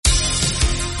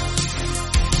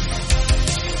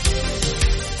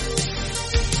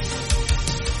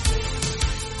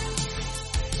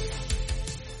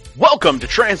Welcome to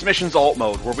Transmissions Alt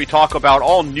Mode, where we talk about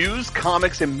all news,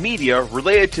 comics, and media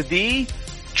related to the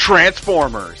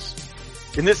Transformers.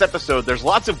 In this episode, there's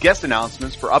lots of guest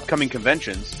announcements for upcoming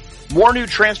conventions, more new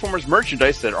Transformers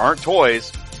merchandise that aren't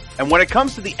toys, and when it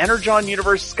comes to the Energon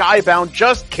Universe, Skybound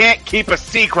just can't keep a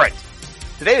secret.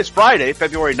 Today is Friday,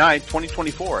 February 9th,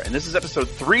 2024, and this is episode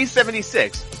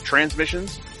 376 of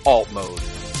Transmissions Alt Mode.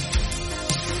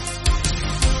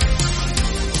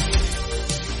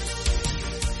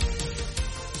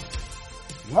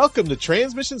 Welcome to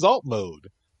Transmissions Alt Mode,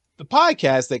 the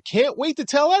podcast that can't wait to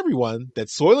tell everyone that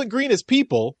Soylent Green is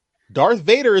people, Darth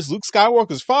Vader is Luke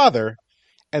Skywalker's father,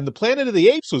 and the Planet of the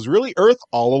Apes was really Earth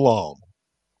all along.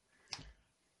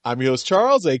 I'm your host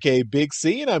Charles, aka Big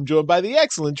C, and I'm joined by the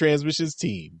excellent Transmissions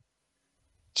team.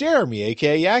 Jeremy,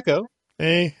 aka Yakko.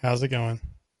 Hey, how's it going?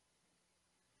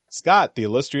 Scott, the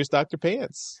illustrious Dr.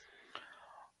 Pants.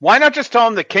 Why not just tell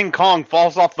him that King Kong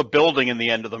falls off the building in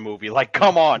the end of the movie? Like,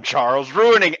 come on, Charles,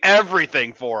 ruining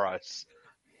everything for us.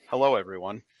 Hello,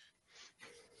 everyone.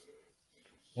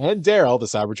 And Daryl, the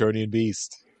Cybertronian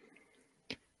Beast.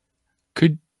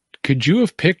 Could you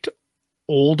have picked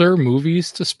older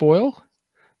movies to spoil?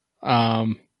 I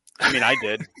mean, I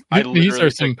did.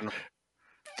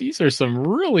 These are some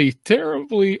really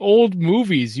terribly old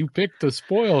movies you picked to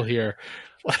spoil here.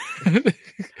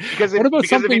 What about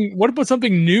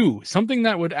something new? Something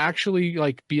that would actually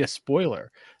like be a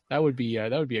spoiler. That would be a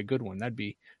good one. That'd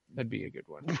be a good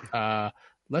one.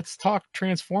 Let's talk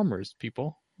Transformers,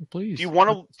 people. Please. Do you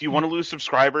want to lose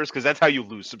subscribers? Because that's how you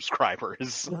lose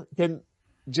subscribers.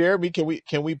 Jeremy,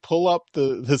 can we pull up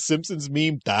the Simpsons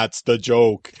meme? That's the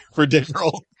joke for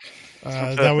Daryl.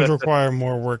 That would require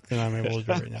more work than I'm able to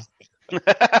do right now.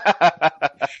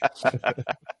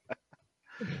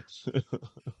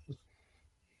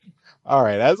 All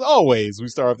right, as always, we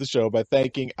start off the show by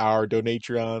thanking our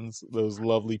Donatrons, those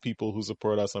lovely people who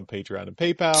support us on Patreon and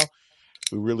PayPal.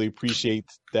 We really appreciate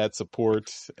that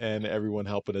support and everyone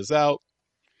helping us out.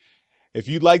 If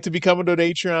you'd like to become a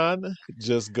Donatron,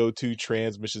 just go to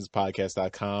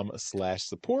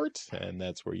transmissionspodcast.com/support, and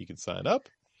that's where you can sign up.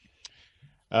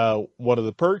 One of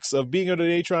the perks of being a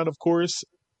Donatron, of course,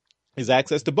 is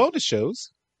access to bonus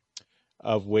shows,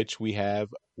 of which we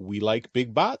have We Like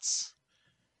Big Bots.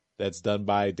 That's done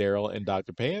by Daryl and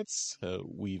Dr. Pants.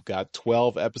 We've got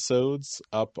 12 episodes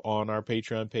up on our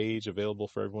Patreon page available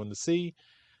for everyone to see.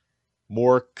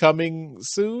 More coming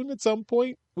soon at some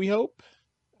point, we hope.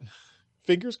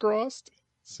 Fingers crossed.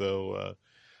 So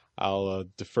I'll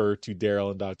defer to Daryl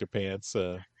and Dr. Pants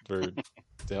to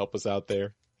help us out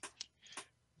there.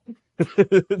 No,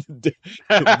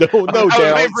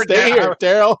 Daryl, stay here.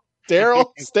 Daryl,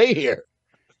 stay here.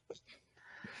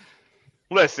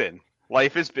 Listen,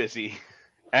 life is busy,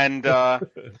 and do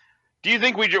you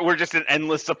think we're just an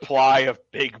endless supply of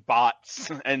big bots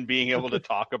and being able to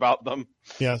talk about them?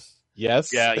 Yes.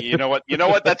 Yes. Yeah. You know what?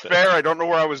 That's fair. I don't know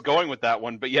where I was going with that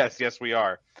one, but yes, we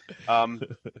are. I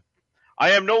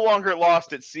am no longer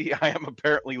lost at sea. I am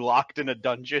apparently locked in a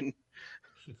dungeon.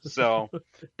 So,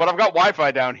 but I've got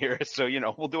Wi-Fi down here, so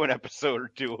we'll do an episode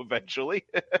or two eventually.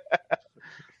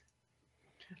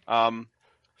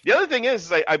 The other thing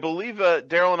is, I believe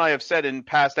Daryl and I have said in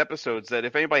past episodes that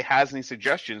if anybody has any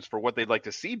suggestions for what they'd like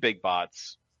to see big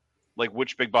bots, like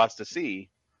which big bots to see,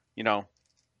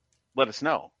 let us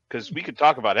know, because we could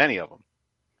talk about any of them.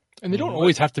 And they don't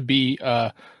always have to be,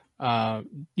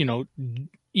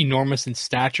 enormous in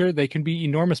stature. They can be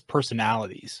enormous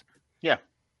personalities. Yeah.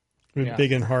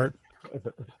 Big in heart.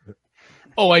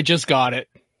 Oh, I just got it.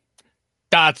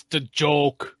 That's the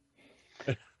joke.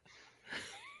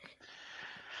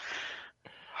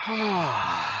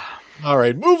 All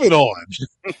right, moving on.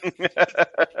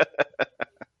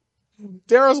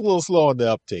 Daryl's a little slow on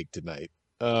the uptake tonight.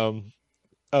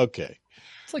 Okay.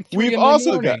 It's like we've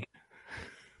also got.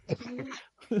 It's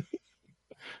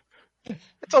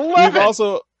 11. We've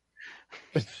also.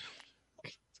 We've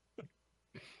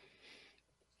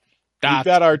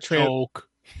got our joke.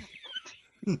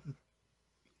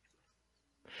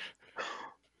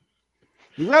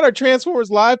 We've got our Transformers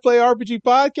Live Play RPG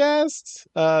podcast,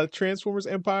 Transformers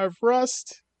Empire of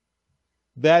Rust.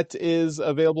 That is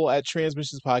available at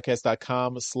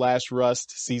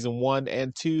transmissionspodcast.com/Rust. Season 1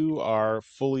 and 2 are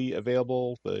fully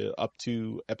available up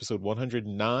to episode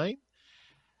 109.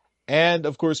 And,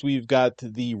 of course, we've got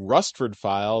the Rustford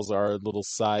Files, our little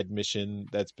side mission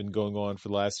that's been going on for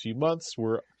the last few months.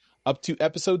 We're up to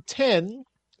episode 10,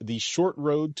 The Short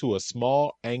Road to a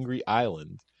Small Angry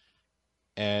Island.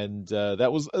 And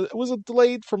that was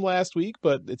delayed from last week,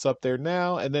 but it's up there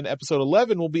now. And then episode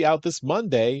 11 will be out this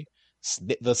Monday,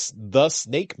 the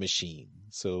Snake Machine.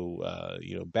 So,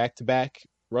 back to back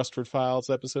Rustford Files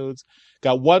episodes.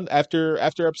 Got one after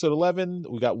episode 11.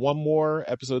 We got one more.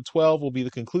 Episode 12 will be the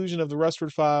conclusion of the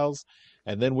Rustford Files,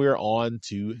 and then we're on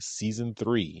to season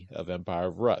 3 of Empire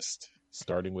of Rust,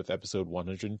 starting with episode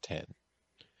 110.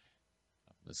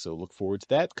 So look forward to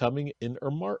that coming in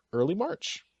early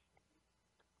March.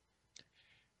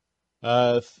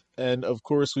 And of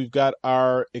course, we've got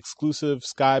our exclusive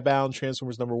Skybound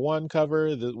Transformers #1 cover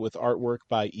with artwork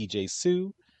by EJ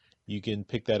Sue. You can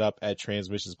pick that up at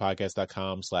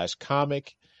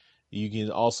transmissionspodcast.com/comic. You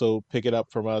can also pick it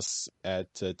up from us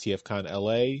at TFCon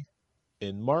LA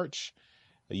in March.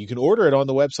 You can order it on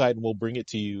the website and we'll bring it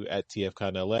to you at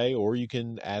TFCon LA, or you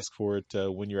can ask for it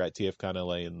when you're at TFCon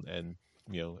LA and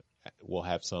we'll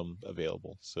have some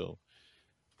available. So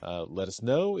let us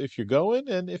know if you're going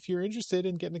and if you're interested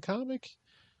in getting a comic.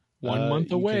 1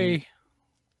 month away.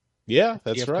 Yeah,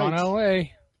 that's right.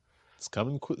 LA. It's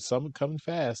coming. Coming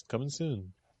fast. Coming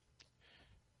soon.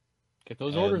 Get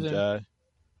those orders in.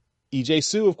 EJ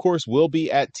Sue, of course, will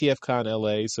be at TFCon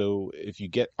LA. So if you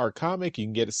get our comic, you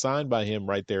can get it signed by him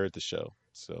right there at the show.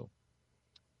 So,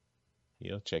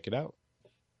 check it out.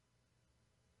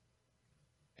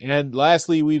 And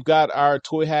lastly, we've got our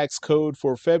Toy Hacks code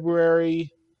for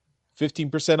February.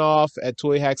 15% off at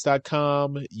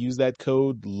toyhacks.com. Use that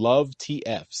code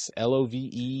LOVETFs.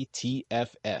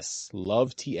 LOVETFS.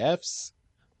 LOVETFs.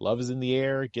 Love is in the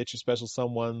air. Get your special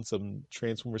someone some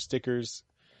Transformer stickers.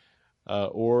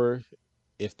 Or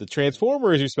if the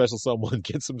Transformer is your special someone,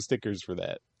 get some stickers for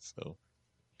that. So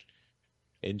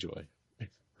enjoy.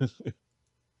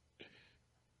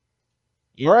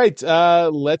 All right,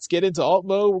 let's get into alt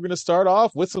mode. We're going to start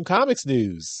off with some comics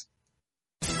news.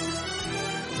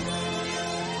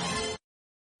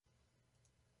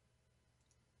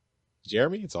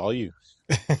 Jeremy, it's all you.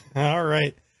 All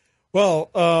right.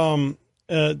 Well,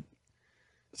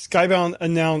 Skybound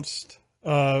announced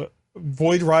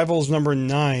Void Rivals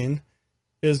 #9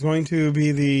 is going to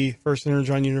be the first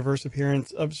Energon Universe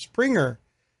appearance of Springer.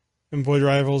 And Void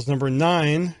Rivals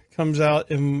 #9 comes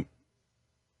out in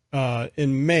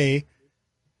May.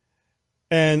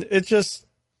 And it just,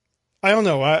 I don't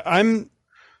know. I'm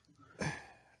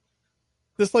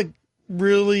this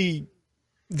really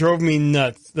drove me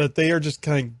nuts that they are just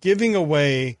kind of giving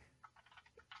away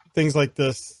things like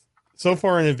this so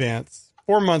far in advance,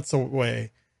 4 months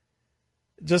away.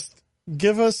 Just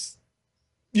give us,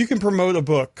 you can promote a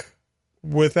book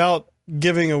without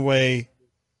giving away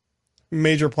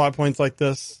major plot points like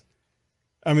this.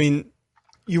 I mean,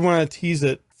 you want to tease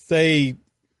it, say,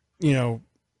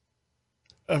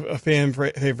 a fan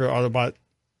favorite Autobot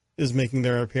is making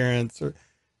their appearance, or,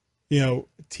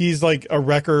 tease like a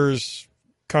Wrecker's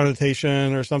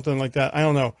connotation or something like that. I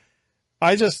don't know.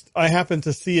 I happened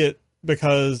to see it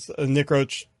because Nick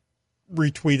Roach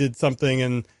retweeted something,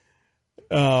 and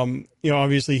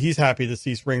obviously he's happy to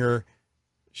see Springer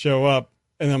show up,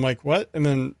 and I'm like, what? And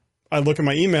then I look at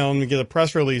my email and we get a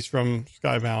press release from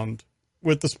Skybound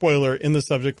with the spoiler in the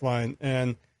subject line,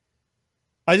 and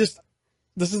this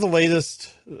is the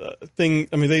latest thing.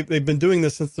 I mean, they've been doing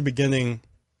this since the beginning,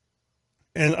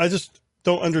 and I just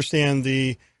don't understand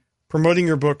the promoting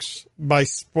your books by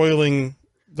spoiling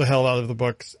the hell out of the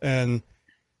books. And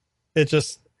it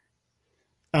just,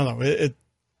 I don't know, it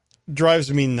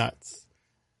drives me nuts.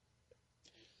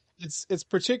 It's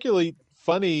particularly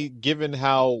funny given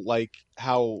how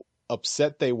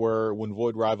upset they were when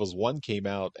Void Rivals 1 came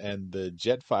out and the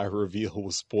Jetfire reveal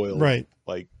was spoiled right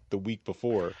the week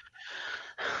before.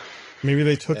 Maybe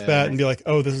they took that and be like,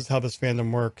 oh, this is how this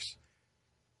fandom works.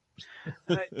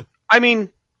 I mean,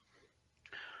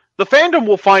 the fandom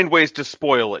will find ways to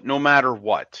spoil it no matter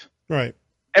what. Right.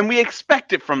 And we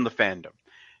expect it from the fandom.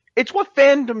 It's what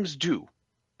fandoms do.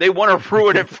 They want to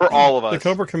ruin it for all of us. The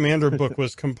Cobra Commander book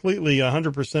was completely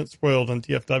 100% spoiled on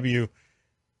TFW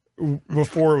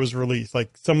before it was released.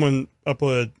 Like, someone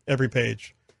uploaded every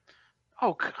page.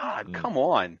 Oh, God, come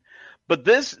on. But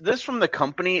this from the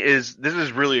company is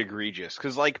really egregious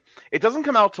because, it doesn't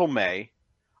come out till May.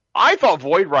 I thought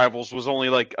Void Rivals was only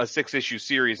a 6-issue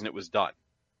series and it was done.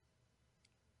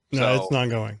 No, it's not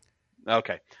going.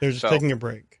 Okay. They're just taking a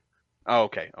break. Oh,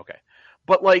 okay.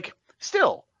 But,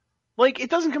 still, it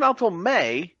doesn't come out till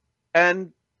May,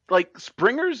 and,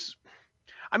 Springer's,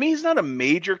 I mean, he's not a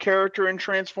major character in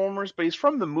Transformers, but he's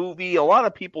from the movie. A lot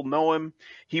of people know him.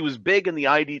 He was big in the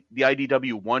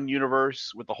IDW1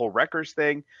 universe with the whole Wreckers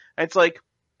thing. And it's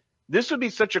this would be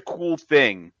such a cool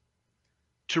thing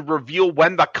to reveal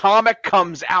when the comic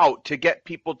comes out to get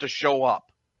people to show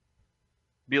up.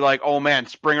 Be like, oh man,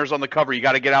 Springer's on the cover. You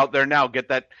got to get out there now. Get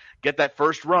that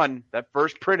first run, that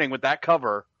first printing with that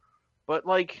cover. But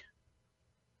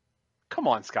Come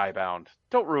on, Skybound.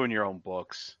 Don't ruin your own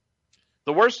books.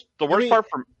 The worst mean- part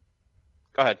from.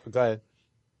 Go ahead. Go ahead.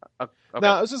 Okay. No,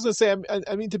 I was just gonna say.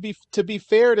 I mean, to be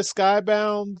fair to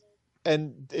Skybound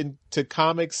and to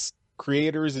comics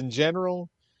creators in general,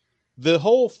 the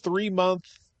whole 3-month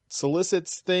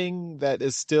solicits thing that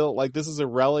is still like this is a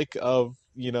relic of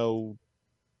 50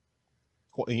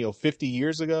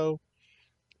 years ago.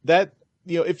 That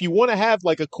if you want to have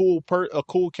like a cool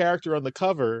character on the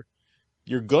cover,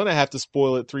 you're gonna have to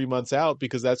spoil it 3 months out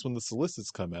because that's when the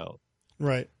solicits come out.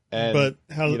 Right. And, But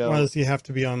why does he have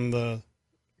to be on the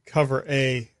cover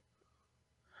A?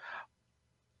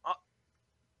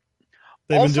 They've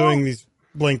been Also- doing these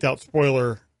blanked out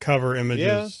spoiler cover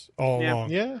images all Yeah.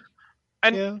 along. Yeah.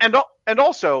 And Yeah. and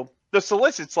also the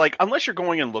solicits, like unless you're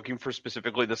going and looking for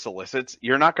specifically the solicits,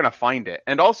 you're not going to find it.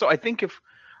 And also, I think if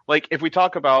we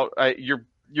talk about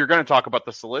you're going to talk about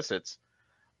the solicits,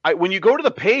 when you go to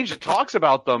the page that talks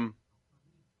about them,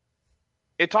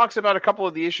 it talks about a couple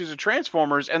of the issues of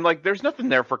Transformers, and like there's nothing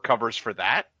there for covers for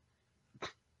that.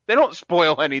 They don't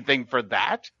spoil anything for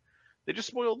that. They just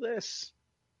spoil this.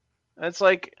 And it's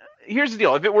like, here's the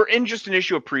deal: if it were in just an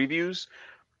issue of previews,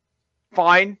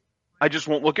 fine. I just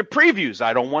won't look at previews.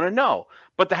 I don't want to know.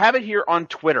 But to have it here on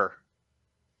Twitter,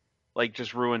 like,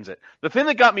 just ruins it. The thing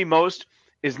that got me most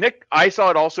is Nick. I saw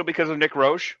it also because of Nick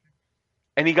Roche,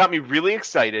 and he got me really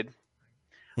excited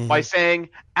by saying,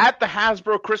 at the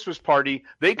Hasbro Christmas party,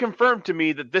 they confirmed to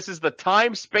me that this is the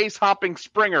time space hopping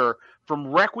Springer from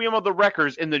Requiem of the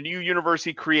Wreckers in the new universe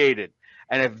he created.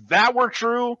 And if that were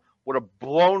true, would have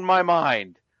blown my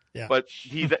mind. Yeah. But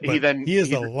he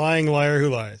is a lying liar who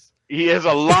lies. He is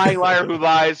a lying liar who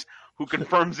lies, who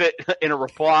confirms it in a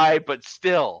reply, but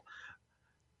still.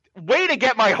 Way to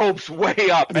get my hopes way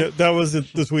up. Yeah, that was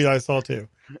the tweet I saw too.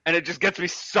 And it just gets me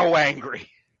so angry.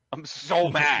 I'm so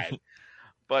mad.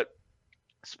 But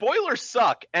spoilers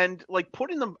suck, and like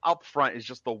putting them up front is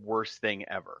just the worst thing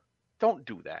ever. Don't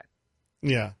do that.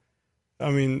 Yeah.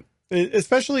 I mean,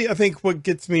 especially I think what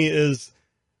gets me is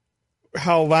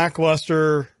how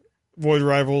lackluster Void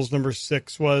Rivals number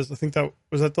 6 was. I think that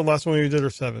was the last one we did, or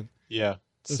 7? Yeah.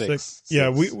 The 6. Yeah,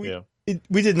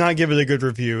 we did not give it a good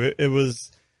review. It was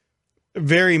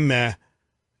very meh.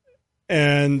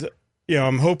 And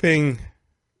I'm hoping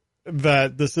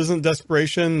that this isn't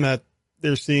desperation, that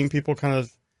they're seeing people kind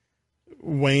of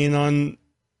weighing on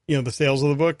the sales of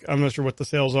the book. I'm not sure what the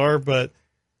sales are, but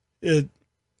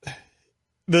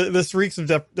this reeks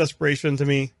of desperation to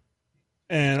me.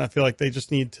 And I feel like they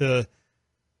just need to,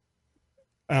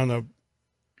 I don't know,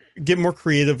 get more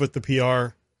creative with the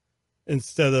PR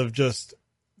instead of just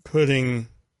putting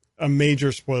a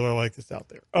major spoiler like this out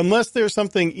there. Unless there's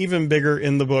something even bigger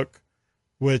in the book,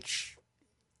 which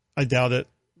I doubt it.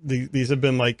 These have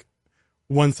been like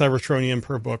one Cybertronian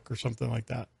per book or something like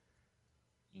that.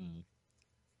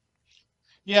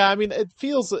 Yeah, I mean, it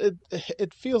feels a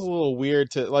little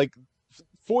weird to like.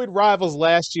 Void Rivals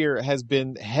last year has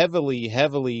been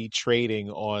heavily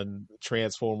trading on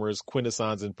Transformers,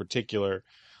 Quintessons in particular.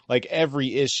 Like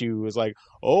every issue is like,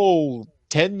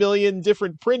 10 million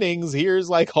different printings. Here's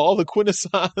like all the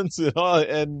Quintessons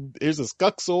and here's a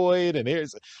Skuxoid and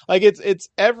here's like it's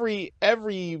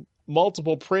every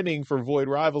multiple printing for Void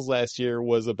Rivals last year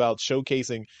was about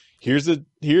showcasing here's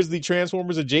the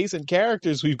Transformers adjacent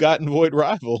characters we've got in Void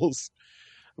Rivals.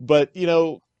 But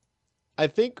I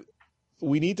think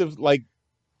we need to like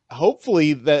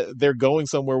hopefully that they're going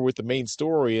somewhere with the main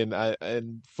story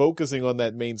and focusing on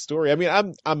that main story. I mean,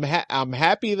 I'm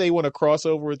happy they want to cross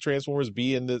over with Transformers,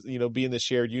 be in the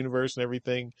shared universe and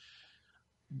everything,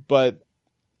 but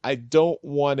I don't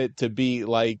want it to be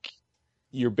like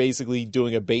you're basically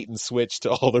doing a bait and switch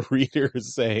to all the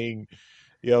readers saying,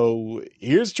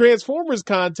 here's Transformers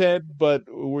content, but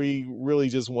we really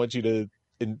just want you to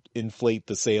inflate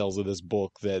the sales of this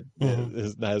book that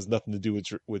has nothing to do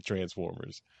with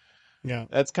Transformers. Yeah.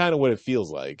 That's kind of what it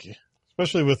feels like.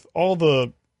 Especially with all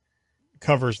the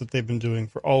covers that they've been doing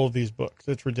for all of these books.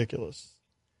 It's ridiculous.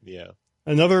 Yeah.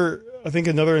 Another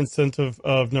incentive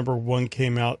of number 1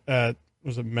 came out at,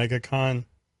 was it MegaCon?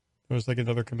 It was like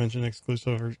another convention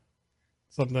exclusive or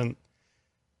something.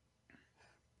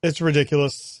 It's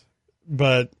ridiculous,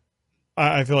 but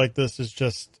I feel like this is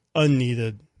just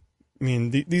unneeded. I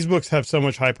mean, these books have so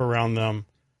much hype around them.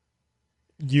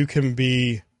 You can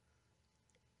be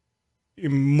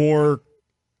more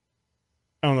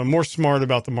smart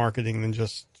about the marketing than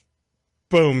just,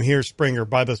 boom, here's Springer,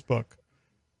 buy this book.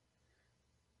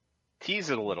 Tease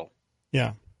it a little.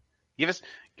 Yeah. Give us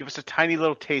a tiny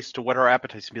little taste to whet our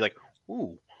appetites and be like,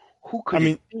 ooh, who could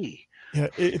it be? Yeah,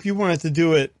 if you wanted to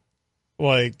do it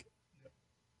like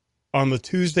on the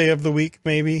Tuesday of the week,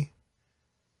 maybe,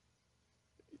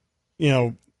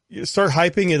 you start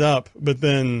hyping it up, but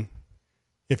then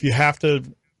if you have to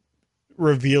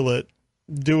reveal it,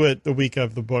 do it the week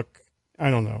of the book.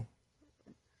 I don't know.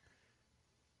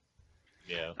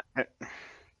 Yeah.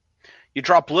 You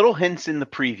drop little hints in the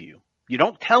preview. You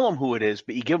don't tell them who it is,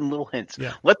 but you give them little hints.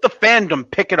 Yeah. Let the fandom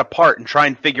pick it apart and try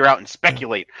and figure out and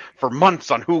speculate for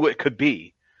months on who it could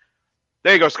be.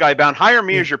 There you go, Skybound. Hire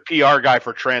me as your PR guy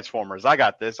for Transformers. I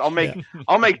got this. I'll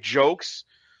make jokes.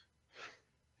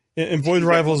 In Void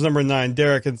Rivals number 9,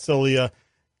 Derek and Celia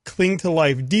cling to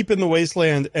life deep in the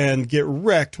wasteland and get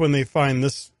wrecked when they find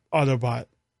this Autobot.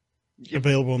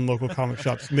 Available in local comic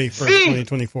shops May 1st,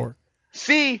 2024.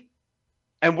 See?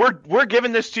 And we're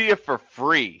giving this to you for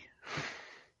free.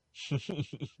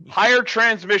 Higher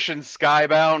transmission,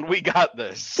 Skybound. We got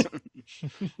this.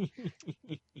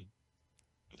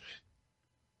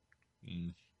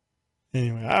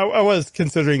 Anyway, I was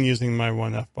considering using my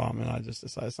one F-bomb, and I just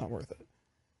decided it's not worth it.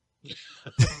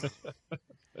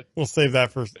 We'll save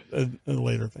that for a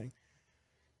later thing.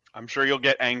 I'm sure you'll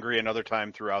get angry another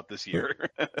time throughout this year.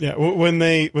 Yeah, when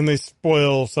they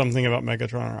spoil something about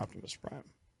Megatron or Optimus Prime.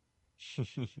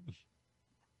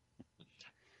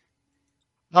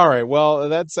 All right. Well,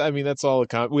 that's all.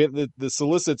 We have the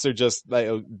solicits are just.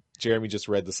 Jeremy just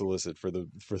read the solicit for the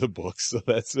book, so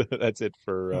that's it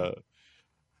for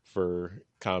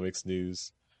comics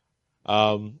news.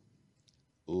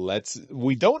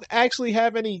 We don't actually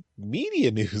have any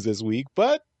media news this week,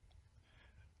 but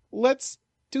let's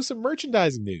do some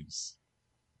merchandising news.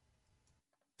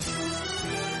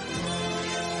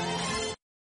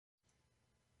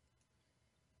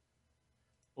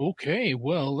 Okay,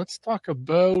 well, let's talk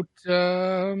about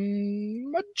a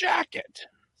jacket.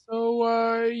 So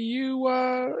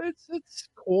it's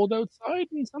cold outside,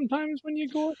 and sometimes when you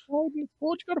go outside and it's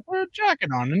cold, you got to put a jacket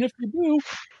on. And if you do,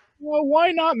 well,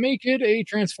 why not make it a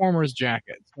Transformers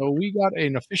jacket? So we got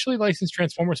an officially licensed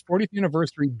Transformers 40th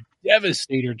anniversary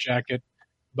Devastator jacket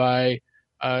by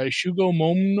Shugo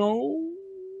Mono.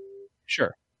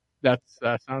 Sure, that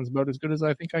sounds about as good as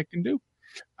I think I can do.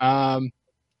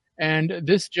 And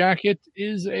this jacket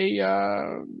is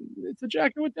it's a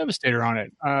jacket with Devastator on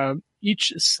it.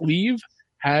 Each sleeve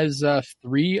has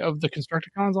 3 of the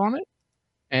Constructicons on it.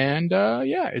 And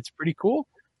it's pretty cool.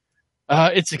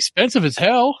 It's expensive as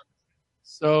hell.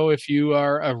 So if you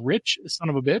are a rich son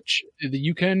of a bitch,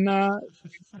 you can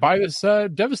buy this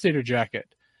Devastator jacket.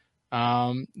 They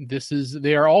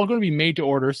are all going to be made to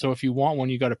order. So if you want one,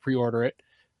 you got to pre-order it.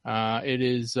 It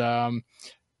is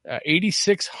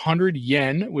 8,600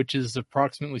 yen, which is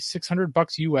approximately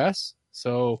 $600 US.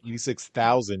 So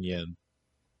 86,000 yen.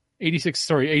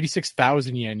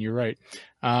 86,000 yen. You're right.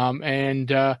 And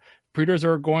pre-orders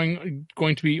are going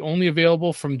to be only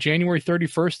available from January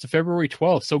 31st to February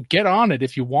 12th. So get on it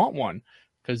if you want one,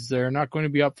 because they're not going to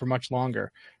be up for much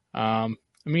longer. I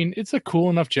mean, it's a cool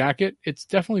enough jacket. It's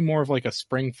definitely more of like a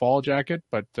spring fall jacket,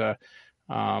 but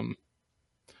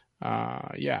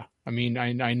yeah. I mean,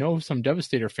 I know some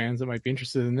Devastator fans that might be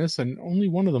interested in this, and only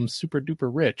one of them's super duper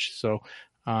rich. So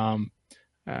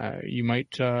you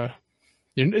might.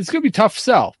 It's going to be a tough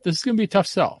sell. This is going to be a tough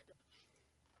sell.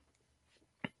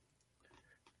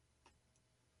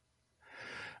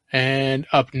 And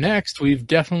up next, we've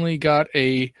definitely got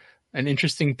an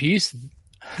interesting piece.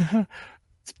 It's a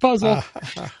puzzle.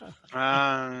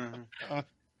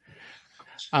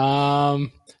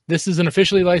 This is an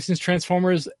officially licensed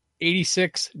Transformers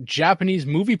 86 Japanese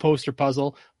movie poster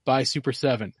puzzle by Super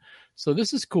 7. So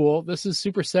this is cool. This is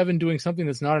Super 7 doing something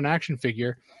that's not an action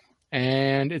figure.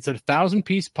 And it's a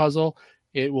 1,000-piece puzzle.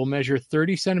 It will measure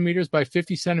 30 centimeters by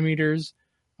 50 centimeters.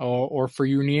 Or for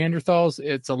you Neanderthals,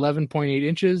 it's 11.8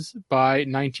 inches by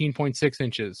 19.6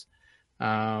 inches.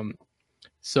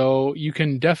 So you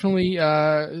can definitely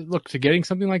look to getting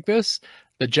something like this.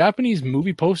 The Japanese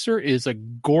movie poster is a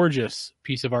gorgeous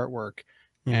piece of artwork.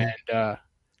 And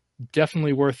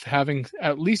definitely worth having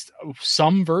at least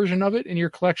some version of it in your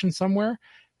collection somewhere.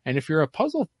 And if you're a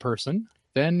puzzle person,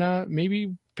 then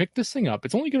maybe pick this thing up.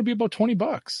 It's only going to be about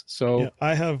 $20. So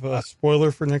I have a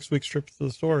spoiler for next week's trip to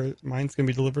the store. Mine's going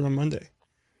to be delivered on Monday.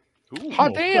 Ooh.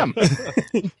 Hot damn!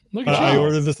 Look at I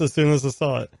ordered this as soon as I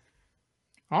saw it.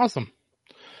 Awesome.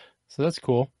 So that's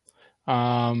cool.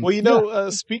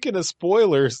 Well, speaking of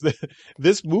spoilers,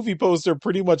 this movie poster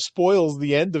pretty much spoils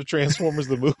the end of Transformers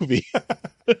the movie.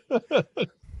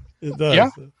 It does. Yeah.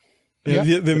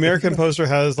 The American poster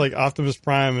has like Optimus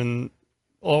Prime and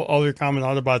all your common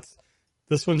Autobots.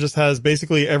 This one just has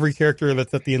basically every character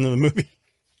that's at the end of the movie.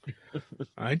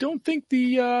 I don't think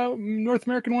the North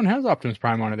American one has Optimus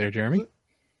Prime on it there, Jeremy.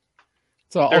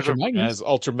 It's Ultra Magnus. Has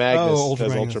Ultra Magnus.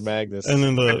 Ultra Magnus. And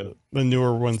then the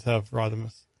newer ones have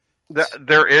Rodimus.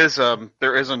 There is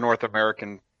a North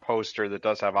American poster that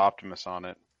does have Optimus on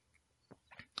it,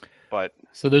 but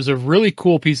So there's a really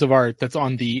cool piece of art that's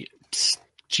on the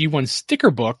G1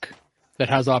 sticker book that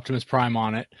has Optimus Prime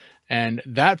on it. And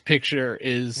that picture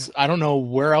is, I don't know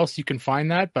where else you can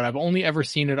find that, but I've only ever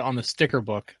seen it on the sticker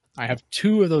book. I have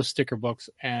 2 of those sticker books,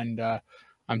 and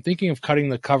I'm thinking of cutting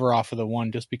the cover off of the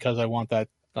one just because I want that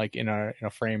like in a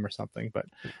frame or something.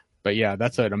 But yeah,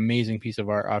 that's an amazing piece of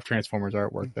art of Transformers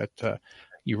artwork that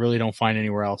you really don't find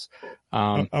anywhere else.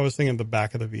 I was thinking the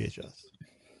back of the VHS.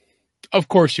 Of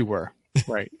course you were.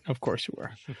 Right. Of course you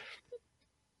were.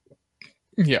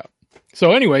 Yeah.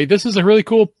 So anyway, this is a really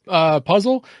cool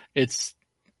puzzle. It's,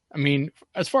 I mean,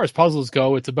 as far as puzzles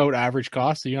go, it's about average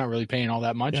cost, so you're not really paying all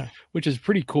that much, which is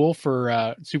pretty cool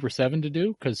for Super 7 to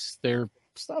do because their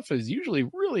stuff is usually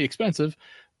really expensive.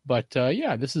 But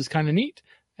yeah, this is kind of neat.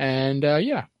 And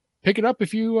yeah, pick it up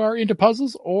if you are into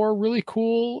puzzles or really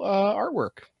cool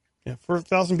artwork. Yeah, for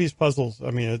 1,000-piece puzzles,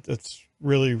 I mean, it's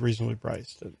really reasonably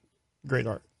priced. Great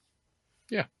art.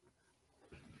 Yeah.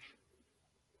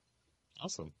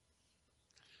 Awesome.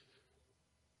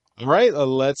 All right,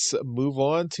 let's move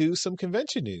on to some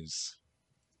convention news.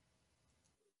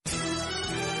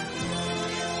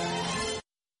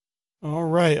 All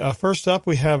right. First up,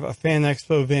 we have a Fan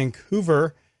Expo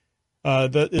Vancouver.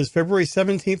 That is February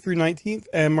 17th through 19th.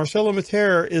 And Marcelo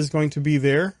Mater is going to be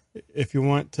there if you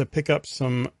want to pick up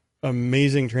some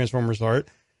amazing Transformers art.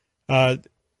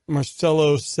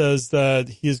 Marcelo says that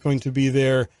he is going to be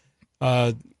there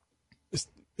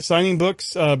signing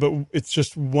books, but it's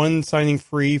just one signing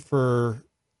free for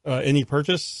any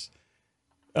purchase.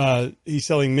 He's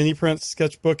selling mini prints,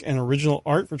 sketchbook, and original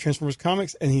art for Transformers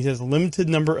comics, and he has a limited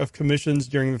number of commissions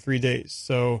during the 3 days.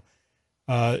 So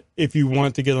if you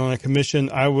want to get on a commission,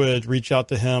 I would reach out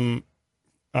to him.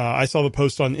 I saw the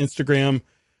post on Instagram.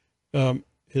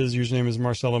 His username is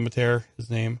Marcelo Mater,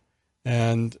 his name,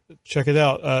 and check it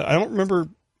out. I don't remember.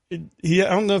 I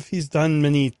don't know if he's done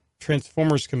many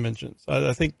Transformers conventions.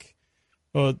 I think,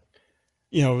 no,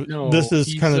 this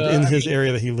is kind of in his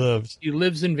area that he lives. He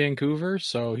lives in Vancouver,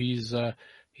 so he's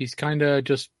kind of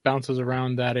just bounces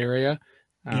around that area.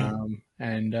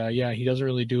 And he doesn't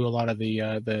really do a lot of the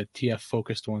TF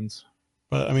focused ones.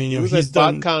 But I mean, he was he's at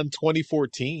done BotCon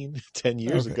 2014, 10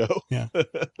 years ago. Yeah.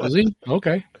 Was he?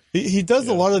 Okay. He does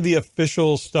a lot of the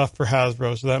official stuff for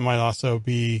Hasbro, so that might also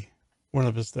be one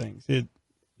of his things.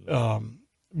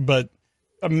 But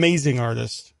amazing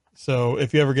artist. So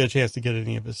if you ever get a chance to get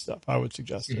any of his stuff, I would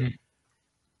suggest it.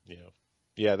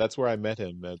 Yeah, that's where I met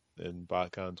him in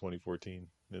BotCon 2014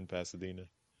 in Pasadena.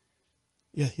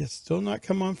 Yeah, he has still not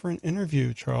come on for an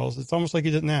interview, Charles. It's almost like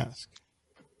he didn't ask.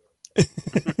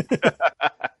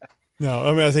 No,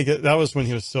 I mean, I think that was when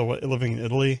he was still living in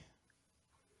Italy.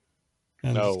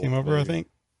 And just came over, maybe. I think.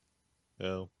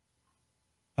 No.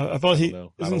 I thought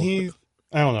isn't he?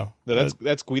 I don't know. No,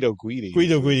 that's Guido Guidi.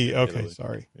 Guido Guidi. Okay,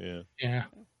 sorry. Yeah.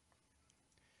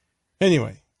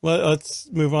 Anyway, let's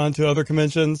move on to other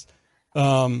conventions.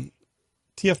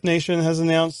 TF Nation has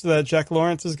announced that Jack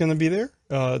Lawrence is going to be there.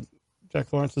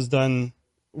 Jack Lawrence has done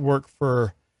work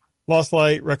for Lost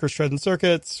Light, Record Shred and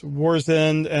Circuits, War's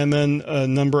End, and then a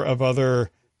number of other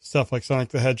stuff like Sonic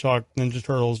the Hedgehog, Ninja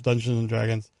Turtles, Dungeons and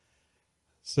Dragons.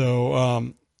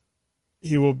 So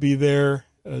he will be there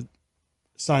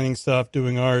signing stuff,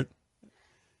 doing art.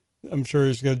 I'm sure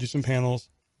he's going to do some panels.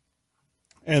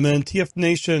 And then TF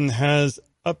Nation has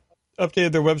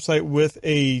updated their website with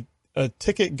a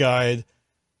ticket guide.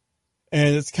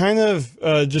 And it's kind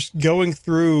of just going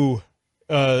through,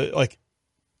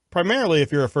 primarily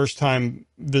if you're a first-time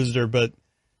visitor, but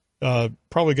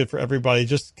probably good for everybody,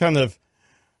 just kind of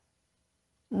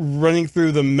running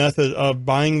through the method of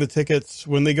buying the tickets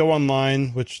when they go online,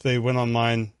 which they went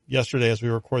online yesterday as we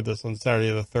record this on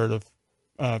Saturday the 3rd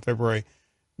of February.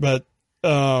 But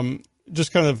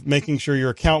just kind of making sure your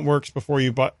account works before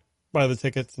you buy the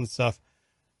tickets and stuff.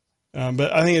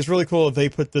 But I think it's really cool if they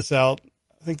put this out.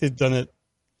 I think they've done it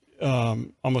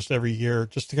almost every year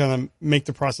just to kind of make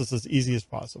the process as easy as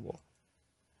possible.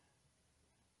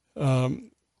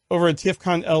 Over at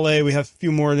TFCon LA, we have a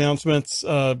few more announcements.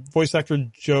 Voice actor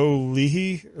Joe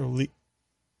Leahy, I'm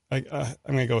going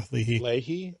to go with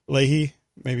Leahy. Leahy,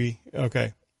 maybe.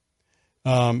 Okay.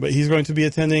 But he's going to be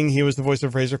attending. He was the voice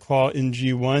of Razor Claw in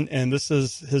G1, and this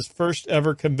is his first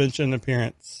ever convention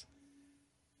appearance.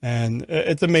 And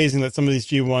it's amazing that some of these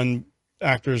G1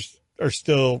 actors are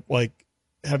still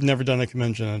have never done a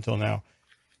convention until now.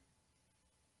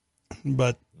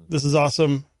 But this is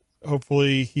awesome.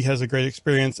 Hopefully he has a great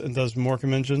experience and does more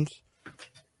conventions.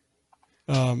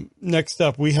 Next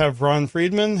up, we have Ron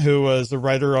Friedman, who was the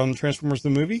writer on Transformers the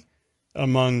movie.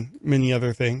 among many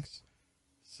other things.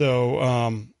 So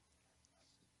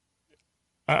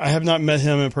I have not met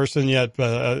him in person yet,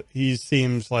 but he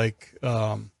seems like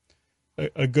a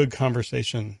good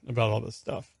conversation about all this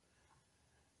stuff.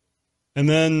 And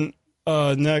then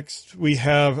next we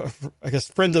have, I guess,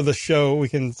 friend of the show, we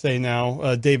can say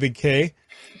now, David Kay,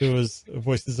 who was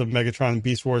voices of Megatron,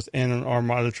 Beast Wars, and an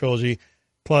Armada trilogy,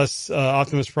 plus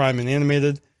Optimus Prime in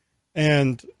animated,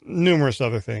 and numerous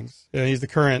other things. Yeah, he's the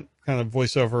current kind of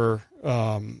voiceover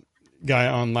guy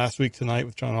on Last Week Tonight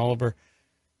with John Oliver.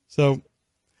 So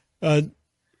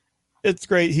it's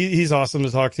great. He's awesome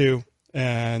to talk to,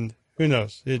 and who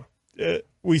knows?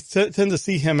 We tend to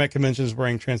see him at conventions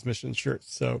wearing Transmission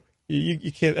shirts, so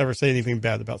you can't ever say anything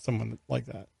bad about someone like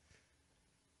that.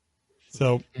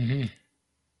 So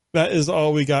that is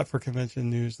all we got for convention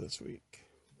news this week.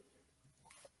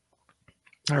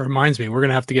 That reminds me, we're going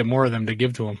to have to get more of them to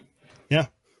give to him. Yeah.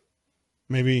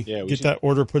 Maybe get that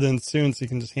order put in soon so you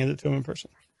can just hand it to him in person.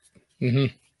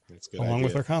 Mm-hmm. That's a good along idea.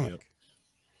 with our comic.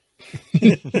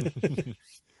 Yep.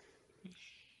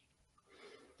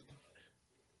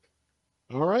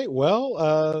 All right.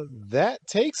 Well, that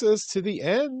takes us to the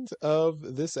end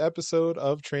of this episode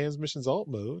of Transmissions Alt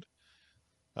Mode.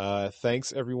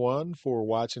 Thanks everyone for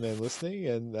watching and listening,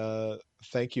 and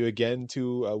thank you again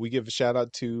to we give a shout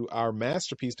out to our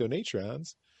Masterpiece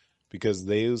Donatrons, because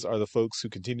those are the folks who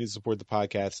continue to support the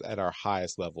podcast at our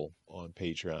highest level on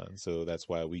Patreon. So that's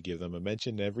why we give them a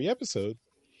mention in every episode.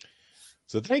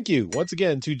 So thank you once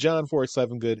again to John Forrest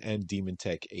Levengood and Demon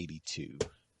Tech 82.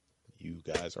 You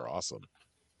guys are awesome.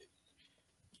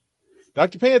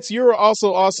 Dr. Pants, you're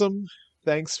also awesome.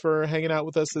 Thanks for hanging out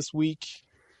with us this week.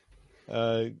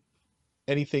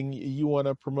 Anything you want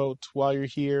to promote while you're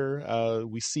here?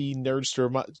 We see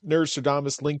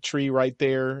Nerdstradamus Linktree right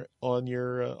there on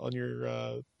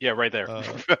your Yeah, right there.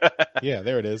 yeah,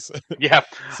 there it is. Yeah.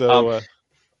 So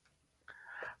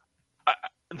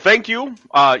thank you.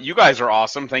 You guys are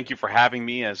awesome. Thank you for having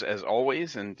me as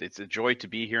always, and it's a joy to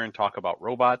be here and talk about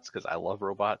robots because I love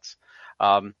robots.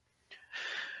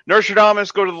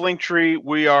 Nerdstradamus, go to the Linktree.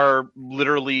 We are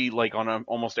literally like on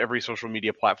almost every social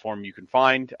media platform you can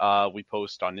find. We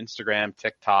post on Instagram,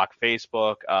 TikTok,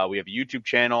 Facebook. We have a YouTube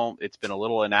channel. It's been a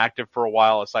little inactive for a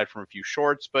while, aside from a few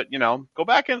shorts. But go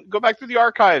back through the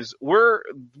archives.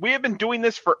 We have been doing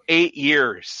this for 8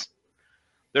 years.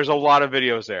 There's a lot of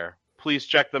videos there. Please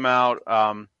check them out.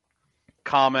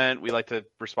 Comment. We like to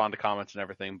respond to comments and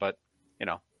everything. But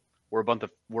we're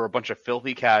a bunch of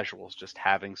filthy casuals just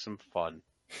having some fun.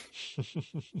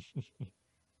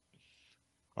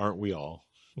 Aren't we all?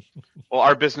 Well,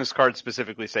 our business cards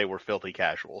specifically say we're filthy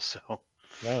casuals, so.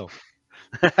 No.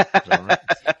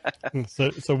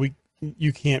 So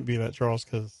you can't be that, Charles,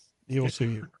 because he will sue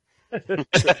you.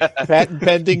 Patent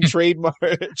pending trademark.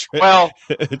 Well,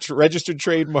 registered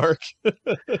trademark.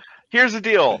 Here's the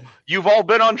deal: you've all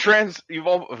been on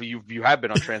you have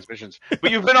been on Transmissions,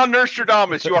 but you've been on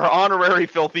Nerdstradamus. You are honorary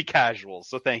filthy casuals,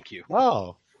 so thank you.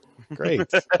 Oh. Great.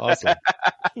 Awesome.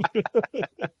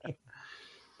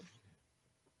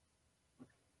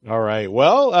 All right.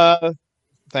 Well,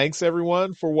 thanks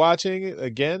everyone for watching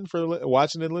again, for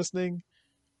watching and listening.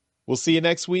 We'll see you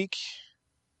next week.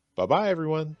 Bye-bye,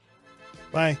 everyone.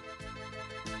 Bye.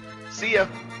 See ya.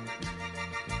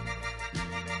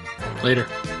 Later.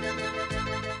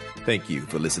 Thank you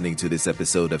for listening to this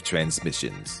episode of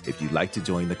Transmissions. If you'd like to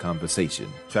join the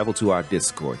conversation, travel to our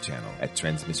Discord channel at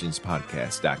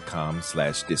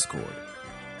transmissionspodcast.com/Discord.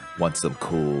 Want some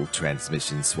cool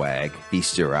Transmission swag?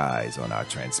 Feast your eyes on our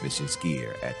Transmissions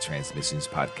gear at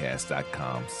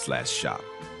transmissionspodcast.com/shop.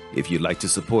 If you'd like to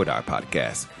support our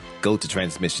podcast, go to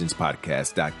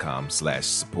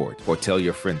transmissionspodcast.com/support or tell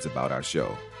your friends about our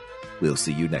show. We'll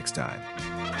see you next time.